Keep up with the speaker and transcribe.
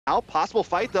Now, possible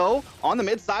fight though on the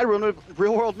mid side.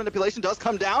 Real world manipulation does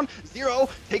come down. Zero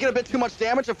taking a bit too much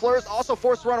damage, and Fleur is also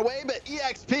forced to run away, but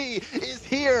EXP is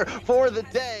here for the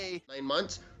day. 9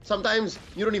 months. Sometimes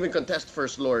you don't even contest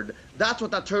First Lord. That's what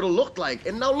that turtle looked like.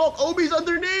 And now look, Obi's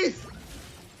underneath.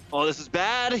 Oh, this is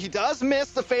bad. He does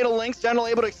miss the Fatal Links. General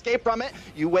able to escape from it.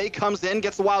 Yue comes in,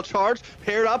 gets the wild charge,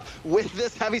 paired up with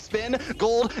this heavy spin.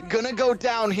 Gold gonna go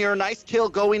down here. Nice kill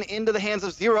going into the hands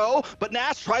of Zero, but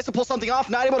Nash tries to pull something off,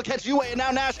 not able to catch Yue, and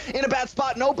now Nash in a bad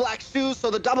spot. No black shoes,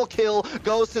 so the double kill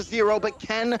goes to Zero, but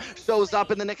Ken shows up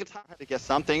in the nick of time to get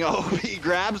something. Oh, he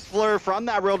grabs Fleur from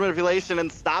that real manipulation and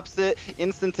stops it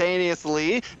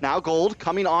instantaneously. Now Gold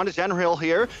coming on to General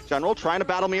here. General trying to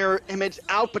battle mirror image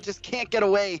out, but just can't get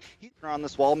away. He's on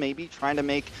this wall, maybe trying to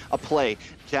make a play.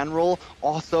 General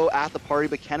also at the party,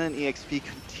 but Ken and EXP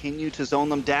continue to zone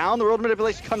them down. The road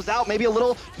manipulation comes out, maybe a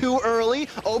little too early.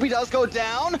 Obi does go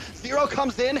down. Zero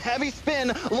comes in, heavy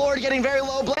spin. Lord getting very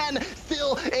low. Blen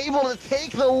still able to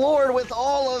take the Lord with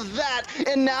all of that.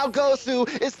 And now Gosu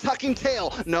is tucking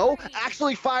tail. No,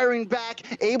 actually firing back,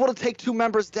 able to take 2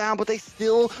 members down, but they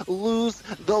still lose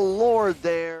the Lord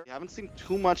there. We haven't seen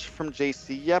too much from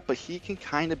JC yet, but he can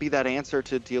kind of be that answer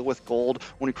to deal with Gold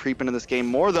when we creep into this game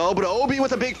more though. But Obi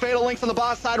with a big Fatal Links on the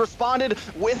bot side responded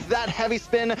with that heavy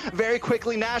spin very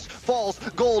quickly. Nash falls.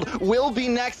 Gold will be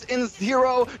next in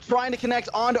Zero, trying to connect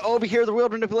onto Obi here. The real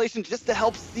manipulation just to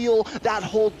help seal that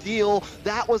whole deal.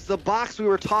 That was the box we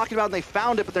were talking about, and they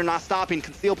found it, but they're not stopping.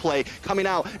 Conceal play coming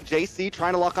out. JC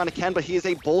trying to lock onto Ken, but he is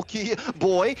a bulky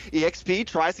boy. EXP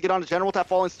tries to get onto General with that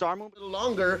falling star move. A little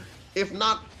longer, if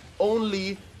not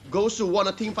only Gosu won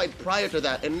a team fight prior to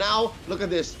that. And now, look at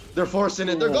this. They're forcing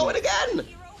it. They're going again.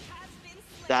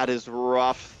 That is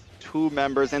rough. 2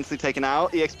 members instantly taken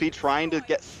out. EXP trying to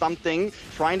get something,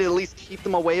 trying to at least keep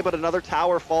them away, but another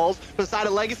tower falls beside a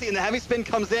Legacy, and the heavy spin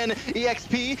comes in.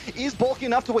 EXP is bulky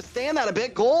enough to withstand that a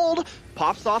bit. Gold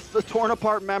pops off the torn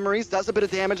apart memories, does a bit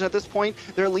of damage, and at this point,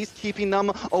 they're at least keeping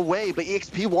them away, but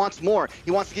EXP wants more.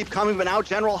 He wants to keep coming, but now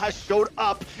General has showed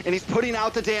up, and he's putting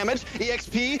out the damage.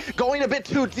 EXP going a bit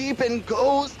too deep and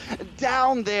goes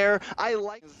down there. I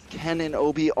like Ken and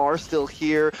Obi are still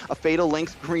here. A Fatal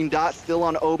Links green dot still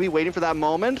on Obi, waiting for that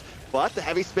moment. But the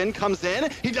heavy spin comes in.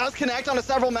 He does connect onto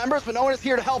several members, but no one is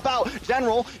here to help out.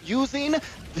 General using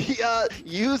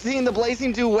the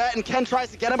Blazing Duet, and Ken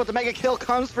tries to get him, but the mega kill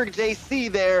comes for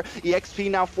JC there. EXP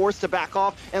now forced to back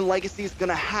off, and Legacy's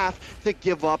gonna have to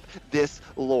give up this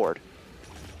Lord.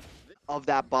 Of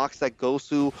that box that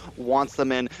Gosu wants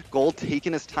them in. Gold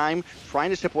taking his time, trying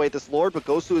to chip away at this Lord, but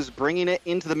Gosu is bringing it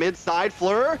into the mid side.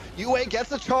 Fleur, Yue gets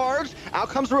the charge. Out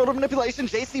comes Road Manipulation.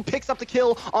 JC picks up the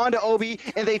kill onto Obi,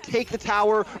 and they take the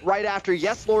tower right after.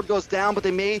 Yes, Lord goes down, but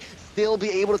they may still be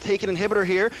able to take an inhibitor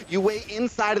here. Yue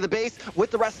inside of the base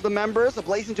with the rest of the members. A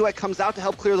Blazing Duet comes out to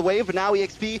help clear the wave, but now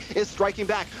EXP is striking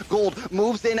back. Gold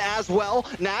moves in as well.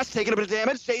 Nash taking a bit of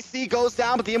damage. JC goes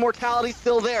down, but the immortality's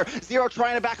still there. Zero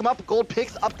trying to back him up. Gold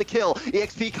picks up the kill.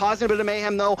 EXP causing a bit of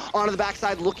mayhem though onto the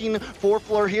backside, looking for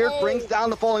Fleur here. Brings down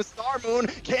the falling Star Moon.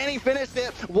 Can he finish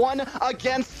it? 1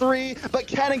 against 3, but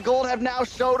Ken and Gold have now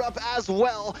showed up as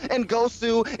well, and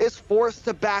Gosu is forced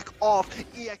to back off.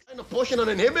 Trying to push in an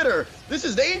inhibitor. This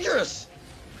is dangerous.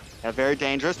 Yeah, very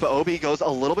dangerous, but Obi goes a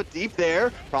little bit deep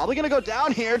there. Probably gonna go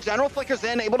down here. General flickers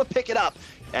in, able to pick it up.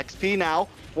 XP now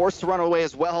forced to run away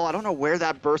as well. I don't know where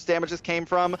that burst damages came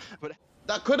from, but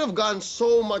that could have gone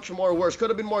so much more worse. Could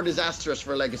have been more disastrous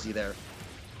for Legacy there.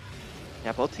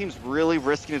 Yeah, both teams really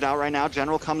risking it out right now.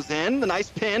 General comes in, the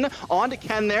nice pin onto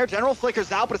Ken there. General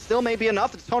flickers out, but it still may be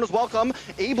enough. The tone is welcome,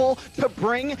 able to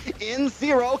bring in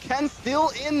Zero. Ken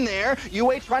still in there.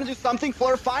 Yue trying to do something.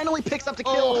 Fleur finally picks up the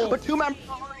kill, but 2 members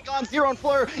are already gone. Zero and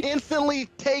Fleur instantly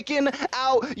taken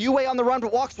out. Yue on the run,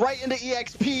 but walks right into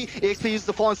EXP. EXP uses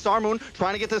the fallen Star Moon,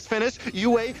 trying to get this finish.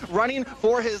 Yue running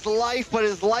for his life, but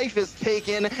his life is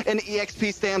taken, and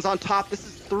EXP stands on top. This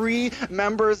is 3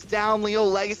 members down. Leo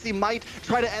Legacy might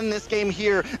try to end this game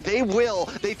here. They will.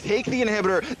 They take the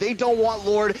inhibitor. They don't want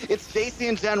Lord. It's JC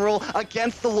and General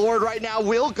against the Lord right now.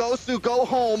 Will Gosu go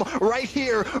home right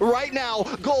here, right now?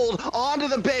 Gold onto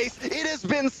the base. It has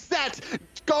been set.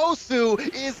 Gosu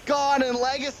is gone, and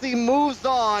Legacy moves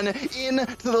on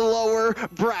into the lower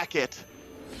bracket.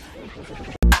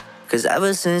 Cause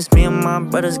ever since me and my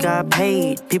brothers got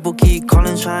paid, people keep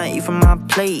calling, trying to eat from my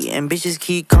plate, and bitches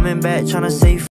keep coming back, trying to save